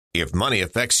If money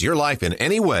affects your life in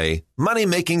any way, Money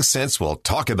Making Sense will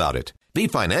talk about it. Be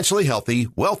financially healthy,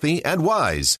 wealthy, and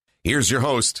wise. Here's your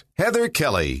host, Heather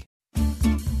Kelly.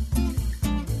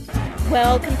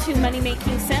 Welcome to Money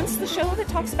Making Sense, the show that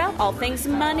talks about all things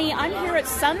money. I'm here at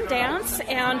Sundance,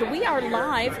 and we are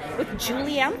live with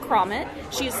Julianne Cromit.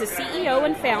 She is the CEO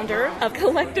and founder of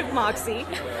Collective Moxie.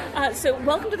 So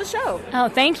welcome to the show. Oh,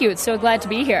 thank you. It's so glad to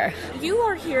be here. You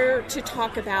are here to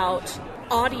talk about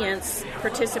audience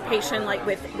participation, like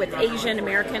with Asian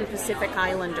American Pacific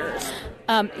Islanders.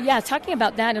 Talking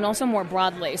about that and also more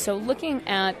broadly. So looking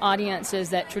at audiences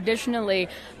that traditionally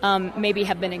maybe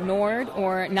have been ignored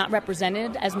or not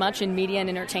represented as much in media and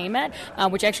entertainment,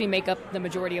 which actually make up the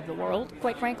majority of the world,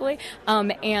 quite frankly,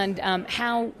 and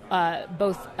how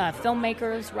both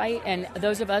filmmakers, right, and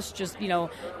those of us just,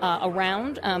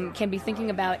 around can be thinking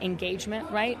about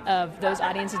engagement, right, of those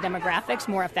audiences' demographics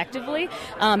more effectively.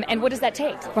 And what does that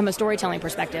take from a storytelling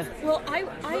perspective? Well, I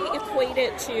equate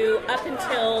it to up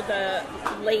until the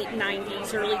late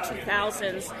 90s, early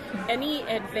 2000s, any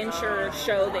adventure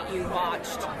show that you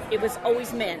watched, it was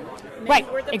always men. Men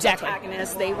were the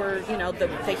protagonists. They were,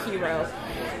 the hero.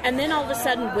 And then all of a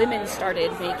sudden, women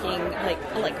started making,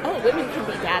 women can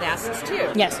be badasses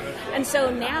too. Yes. And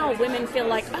so now women feel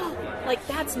like,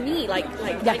 that's me.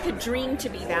 I could dream to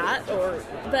be that.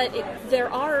 But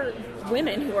there are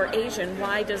women who are Asian.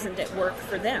 Why doesn't it work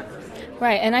for them?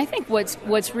 Right, and I think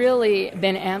what's really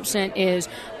been absent is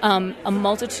a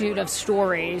multitude of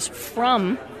stories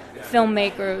from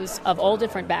filmmakers of all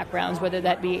different backgrounds, whether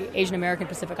that be Asian American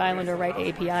Pacific Islander, right,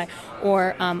 API,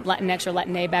 or Latinx or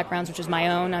Latina backgrounds, which is my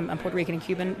own. I'm Puerto Rican and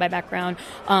Cuban by background,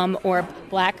 or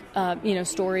Black,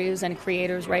 stories and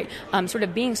creators, right, sort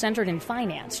of being centered and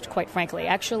financed, quite frankly.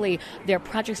 Actually, their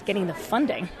projects getting the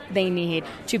funding they need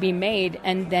to be made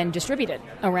and then distributed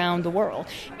around the world.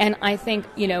 And I think,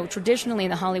 traditionally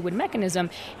in the Hollywood mechanism,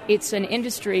 it's an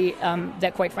industry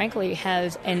that, quite frankly,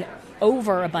 has an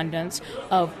overabundance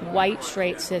of white,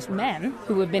 straight, cis men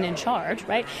who have been in charge,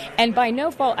 right? And by no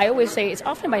fault, I always say it's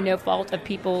often by no fault of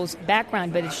people's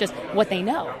background, but it's just what they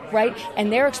know, right?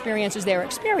 And their experience is their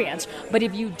experience. But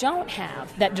if you don't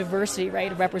have that diversity,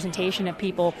 right, of representation of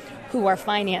people who are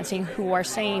financing, who are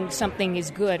saying something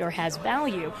is good or has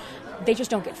value, they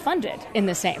just don't get funded in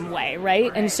the same way,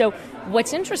 right? And so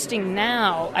what's interesting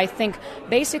now, I think,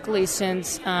 basically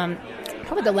since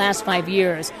probably the last 5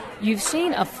 years, you've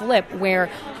seen a flip where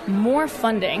more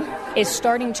funding is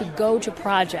starting to go to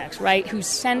projects, right, who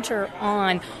center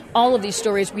on all of these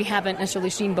stories we haven't necessarily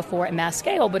seen before at mass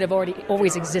scale, but have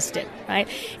always existed, right?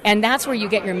 And that's where you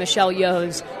get your Michelle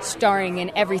Yeohs starring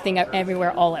in Everything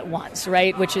Everywhere All at Once,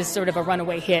 right, which is sort of a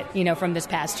runaway hit, from this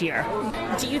past year.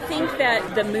 Do you think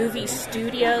that the movie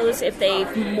studios, if they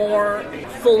more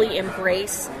fully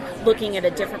embrace looking at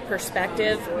a different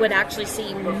perspective, would actually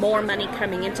see more money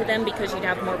coming into them because you'd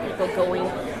have more people going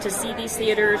to see these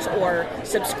theaters or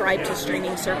subscribe to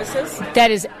streaming services?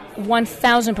 That is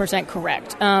 1,000%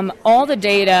 correct. All the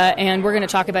data, and we're going to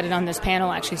talk about it on this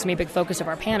panel, actually, it's a big focus of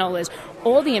our panel, is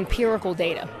all the empirical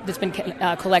data that's been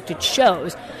collected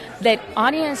shows that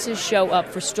audiences show up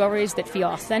for stories that feel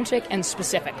authentic and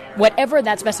specific, whatever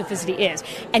that specificity is.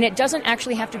 And it doesn't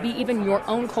actually have to be even your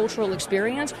own cultural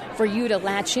experience for you to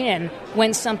latch in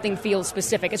when something feels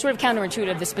specific. It's sort of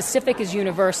counterintuitive. The specific is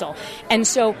universal. And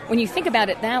so when you think about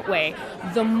it that way,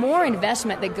 the more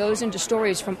investment that goes into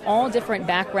stories from all different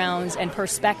backgrounds and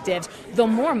perspectives, the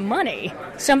more money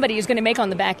somebody is going to make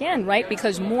on the back end, right?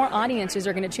 Because more audiences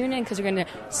are going to tune in because they're going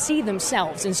to see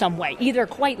themselves in some way, either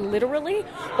quite literally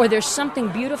or there's something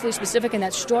beautifully specific in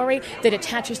that story that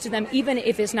attaches to them, even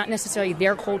if it's not necessarily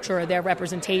their culture or their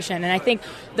representation. And I think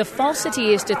the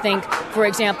falsity is to think, for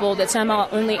example, that somehow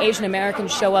only Asian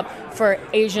Americans show up for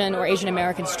Asian or Asian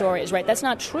American stories, right? That's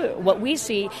not true. What we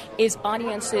see is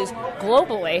audiences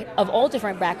globally of all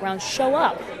different backgrounds show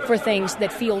up for things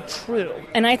that feel true.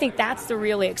 And I think that's the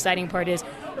really exciting part is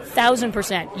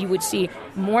 1,000% you would see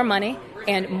more money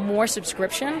and more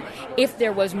subscription if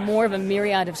there was more of a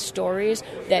myriad of stories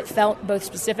that felt both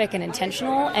specific and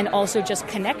intentional and also just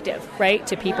connective, right,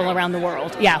 to people around the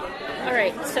world. Yeah. All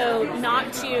right. So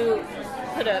not to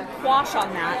put a quash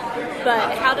on that,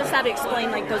 but how does that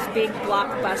explain like those big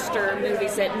blockbuster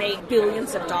movies that make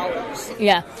billions of dollars?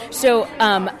 Yeah. So,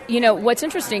 what's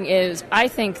interesting is I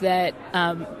think that,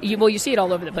 you see it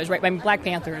all over the place, right? I mean, Black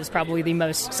Panther is probably the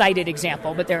most cited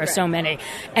example, but there are so many.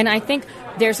 And I think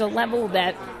there's a level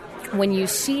that when you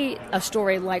see a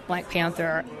story like Black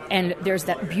Panther and there's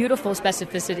that beautiful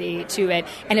specificity to it,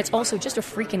 and it's also just a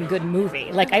freaking good movie.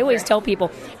 Like I always tell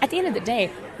people, at the end of the day,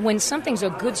 when something's a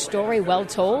good story well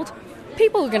told,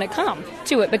 people are going to come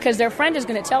to it because their friend is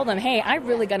going to tell them, hey, I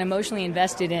really got emotionally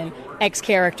invested in X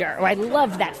character, or I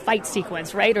loved that fight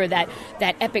sequence, right, or that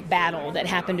epic battle that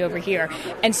happened over here.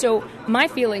 And so my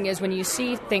feeling is when you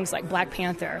see things like Black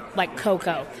Panther, like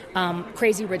Coco,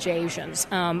 Crazy Rich Asians,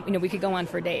 we could go on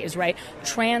for days, right,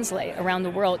 translate around the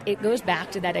world, it goes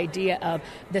back to that idea of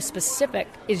the specific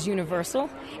is universal,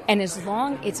 and as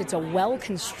long as it's a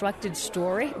well-constructed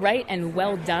story, right, and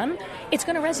well done, it's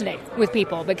going to resonate with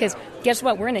people because guess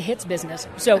what? We're in a hits business.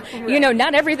 So,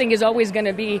 not everything is always going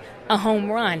to be a home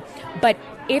run. But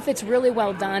if it's really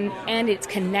well done and it's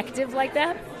connective like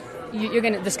that,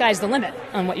 the sky's the limit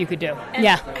on what you could do. And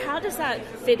how does that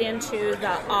fit into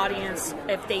the audience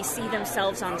if they see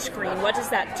themselves on screen? What does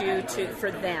that do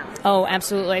for them? Oh,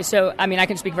 absolutely. So, I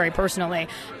can speak very personally.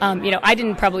 I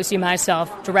didn't probably see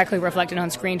myself directly reflected on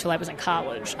screen until I was in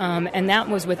college. And that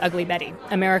was with Ugly Betty,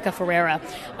 America Ferrera.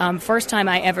 First time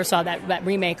I ever saw that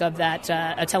remake of that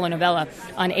a telenovela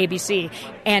on ABC.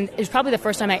 And it was probably the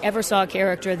first time I ever saw a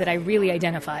character that I really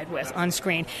identified with on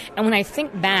screen. And when I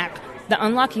think back, the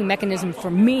unlocking mechanism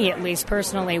for me, at least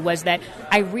personally, was that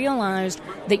I realized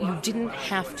that you didn't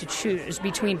have to choose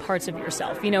between parts of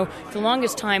yourself. For the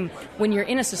longest time, when you're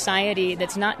in a society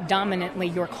that's not dominantly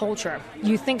your culture,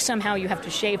 you think somehow you have to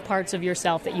shave parts of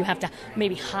yourself, that you have to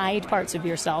maybe hide parts of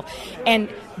yourself. And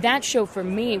that show for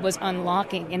me was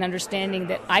unlocking and understanding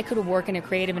that I could work in a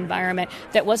creative environment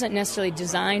that wasn't necessarily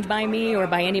designed by me or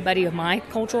by anybody of my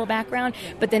cultural background,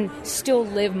 but then still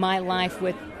live my life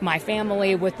with my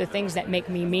family, with the things that make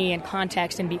me in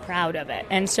context, and be proud of it.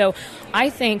 And so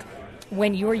I think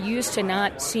when you're used to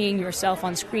not seeing yourself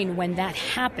on screen, when that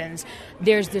happens,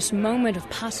 there's this moment of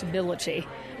possibility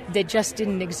that just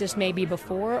didn't exist maybe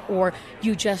before, or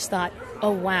you just thought, oh,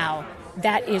 wow,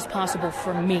 that is possible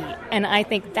for me. And I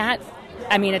think that,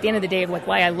 at the end of the day,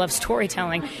 why I love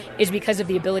storytelling is because of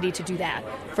the ability to do that.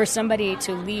 For somebody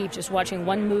to leave just watching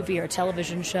one movie or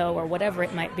television show or whatever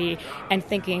it might be and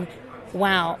thinking,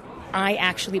 wow, I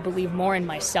actually believe more in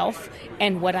myself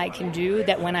and what I can do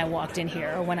that when I walked in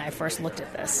here or when I first looked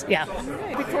at this. Yeah.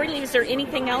 Before you leave, is there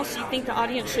anything else you think the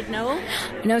audience should know?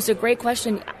 No, it's a great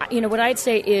question. What I'd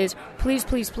say is please,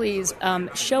 please, please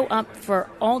show up for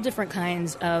all different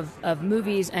kinds of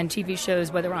movies and TV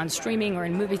shows, whether on streaming or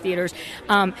in movie theaters,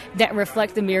 that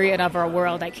reflect the myriad of our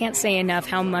world. I can't say enough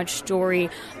how much story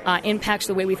impacts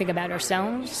the way we think about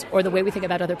ourselves or the way we think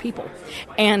about other people.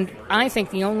 And I think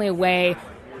the only way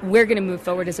we're going to move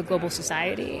forward as a global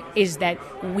society is that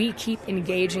we keep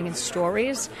engaging in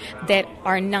stories that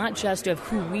are not just of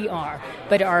who we are,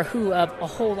 but are who of a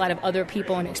whole lot of other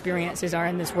people and experiences are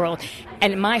in this world.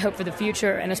 And my hope for the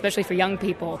future, and especially for young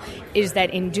people, is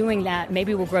that in doing that,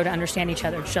 maybe we'll grow to understand each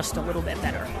other just a little bit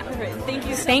better. Thank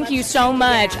you so much. Thank you so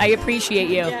much. I appreciate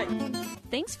you. Yeah.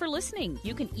 Thanks for listening.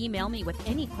 You can email me with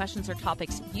any questions or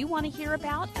topics you want to hear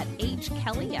about at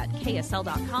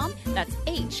hkelly@ksl.com. That's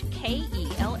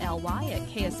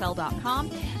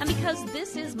HKELLY@ksl.com. And because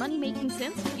this is Money Making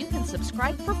Sense, you can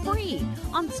subscribe for free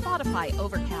on Spotify,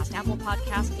 Overcast, Apple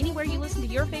Podcasts, anywhere you listen to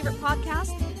your favorite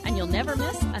podcast, and you'll never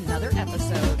miss another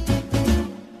episode.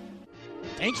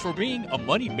 Thanks for being a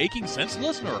Money Making Sense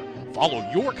listener. Follow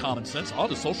your common sense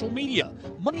on social media.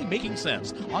 Money Making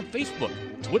Sense on Facebook,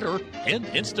 Twitter, and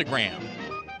Instagram.